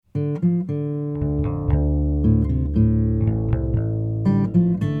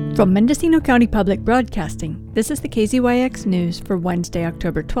From Mendocino County Public Broadcasting, this is the KZYX News for Wednesday,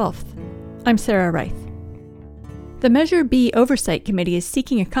 October 12th. I'm Sarah Reith. The Measure B Oversight Committee is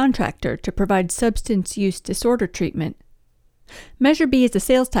seeking a contractor to provide substance use disorder treatment. Measure B is a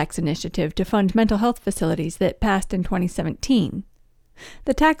sales tax initiative to fund mental health facilities that passed in 2017.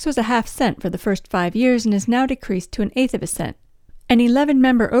 The tax was a half cent for the first 5 years and is now decreased to an eighth of a cent. An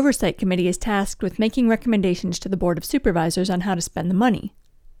 11-member oversight committee is tasked with making recommendations to the Board of Supervisors on how to spend the money.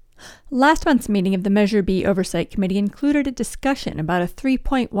 Last month's meeting of the Measure B Oversight Committee included a discussion about a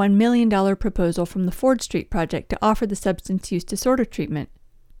 $3.1 million proposal from the Ford Street project to offer the substance use disorder treatment.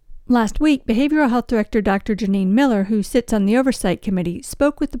 Last week, Behavioral Health Director Dr. Janine Miller, who sits on the Oversight Committee,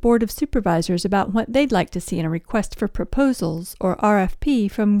 spoke with the Board of Supervisors about what they'd like to see in a request for proposals, or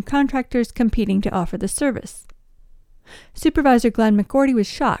RFP, from contractors competing to offer the service. Supervisor Glenn McGordy was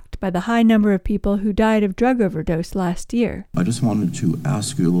shocked by the high number of people who died of drug overdose last year. I just wanted to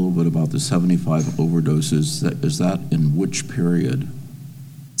ask you a little bit about the 75 overdoses. Is that in which period?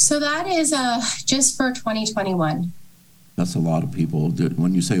 So that is just for 2021. That's a lot of people.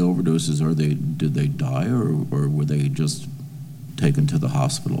 When you say overdoses, did they die or were they just taken to the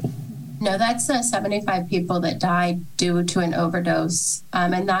hospital? No, that's 75 people that died due to an overdose,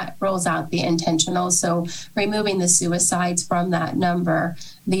 and that rolls out the intentional. So removing the suicides from that number,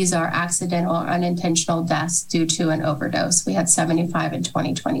 these are accidental or unintentional deaths due to an overdose. We had 75 in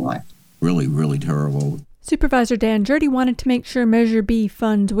 2021. Really, really terrible. Supervisor Dan Jurdy wanted to make sure Measure B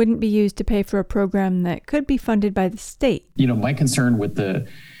funds wouldn't be used to pay for a program that could be funded by the state. My concern with the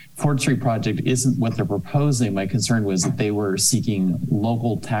Ford Street project isn't what they're proposing. My concern was that they were seeking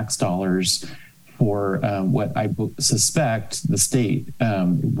local tax dollars for what I suspect the state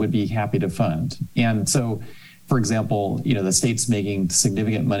would be happy to fund. And so, for example, the state's making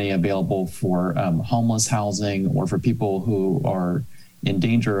significant money available for homeless housing or for people who are in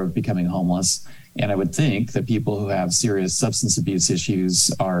danger of becoming homeless. And I would think that people who have serious substance abuse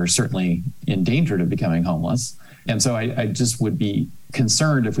issues are certainly in danger of becoming homeless. And so I just would be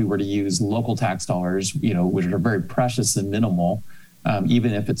concerned if we were to use local tax dollars, which are very precious and minimal,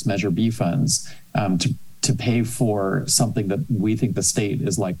 even if it's Measure B funds, to pay for something that we think the state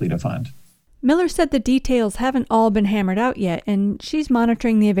is likely to fund. Miller said the details haven't all been hammered out yet, and she's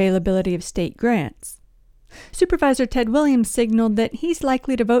monitoring the availability of state grants. Supervisor Ted Williams signaled that he's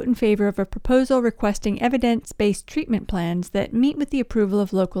likely to vote in favor of a proposal requesting evidence-based treatment plans that meet with the approval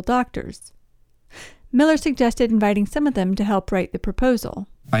of local doctors. Miller suggested inviting some of them to help write the proposal.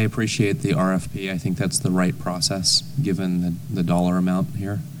 I appreciate the RFP. I think that's the right process, given the dollar amount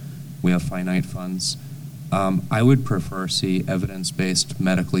here. We have finite funds. I would prefer see evidence-based,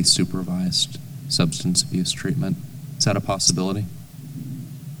 medically supervised substance abuse treatment. Is that a possibility?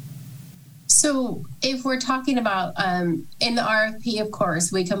 So if we're talking about in the RFP, of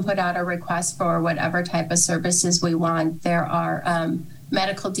course, we can put out a request for whatever type of services we want. There are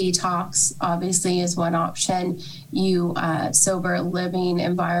medical detox, obviously, is one option. Sober living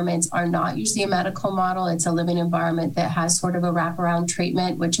environments are not usually a medical model. It's a living environment that has sort of a wraparound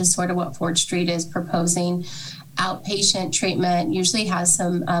treatment, which is sort of what Ford Street is proposing. Outpatient treatment usually has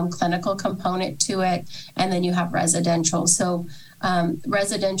some clinical component to it, and then you have residential. So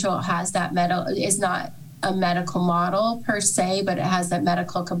residential has that is not a medical model per se, but it has that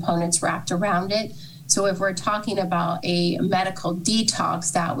medical components wrapped around it. So if we're talking about a medical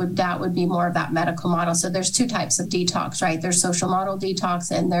detox, that would be more of that medical model. So there's two types of detox, right? There's social model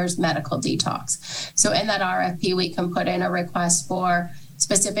detox and there's medical detox. So in that RFP, we can put in a request for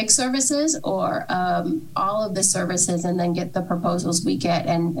specific services or all of the services, and then get the proposals we get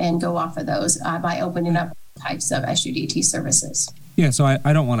and go off of those by opening up types of SUDT services. Yeah, so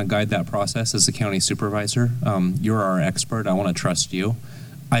I don't want to guide that process as a county supervisor. You're our expert. I want to trust you.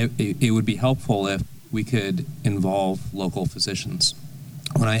 It would be helpful if we could involve local physicians.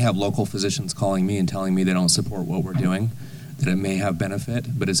 When I have local physicians calling me and telling me they don't support what we're doing, that it may have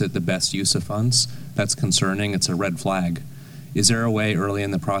benefit, but is it the best use of funds? That's concerning. It's a red flag. Is there a way early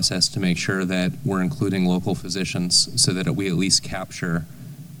in the process to make sure that we're including local physicians so that we at least capture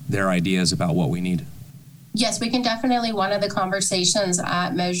their ideas about what we need? Yes, we can definitely. One of the conversations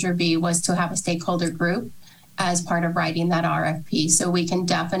at Measure B was to have a stakeholder group as part of writing that RFP. So we can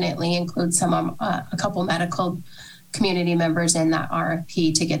definitely include a couple medical community members in that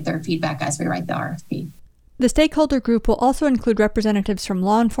RFP to get their feedback as we write the RFP. The stakeholder group will also include representatives from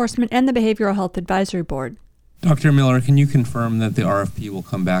law enforcement and the Behavioral Health Advisory Board. Dr. Miller, can you confirm that the RFP will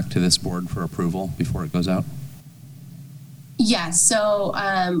come back to this board for approval before it goes out? Yes. So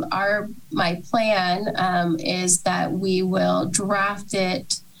my plan is that we will draft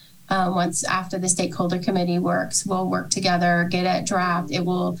it once after the stakeholder committee works, we'll work together, get a draft. It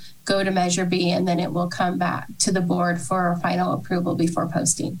will go to Measure B, and then it will come back to the board for final approval before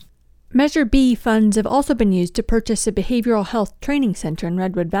posting. Measure B funds have also been used to purchase a behavioral health training center in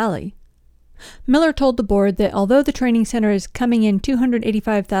Redwood Valley. Miller told the board that although the training center is coming in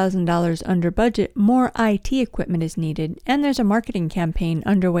 $285,000 under budget, more IT equipment is needed, and there's a marketing campaign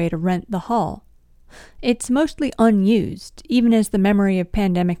underway to rent the hall. It's mostly unused, even as the memory of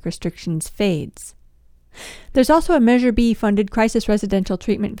pandemic restrictions fades. There's also a Measure B funded crisis residential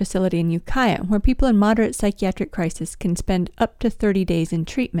treatment facility in Ukiah, where people in moderate psychiatric crisis can spend up to 30 days in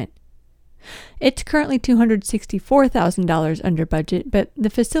treatment. It's currently $264,000 under budget, but the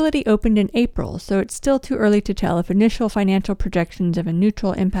facility opened in April, so it's still too early to tell if initial financial projections of a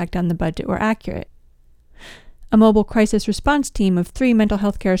neutral impact on the budget were accurate. A mobile crisis response team of 3 mental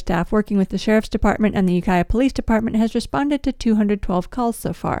health care staff working with the Sheriff's Department and the Ukiah Police Department has responded to 212 calls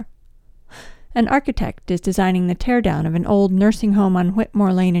so far. An architect is designing the teardown of an old nursing home on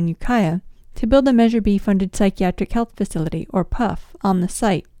Whitmore Lane in Ukiah to build a Measure B funded psychiatric health facility, or PUF, on the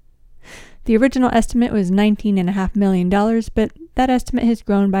site. The original estimate was $19.5 million, but that estimate has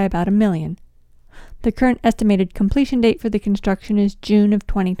grown by about $1 million. The current estimated completion date for the construction is June of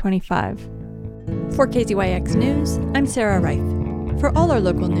 2025. For KZYX News, I'm Sarah Reith. For all our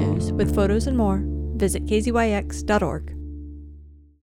local news, with photos and more, visit kzyx.org.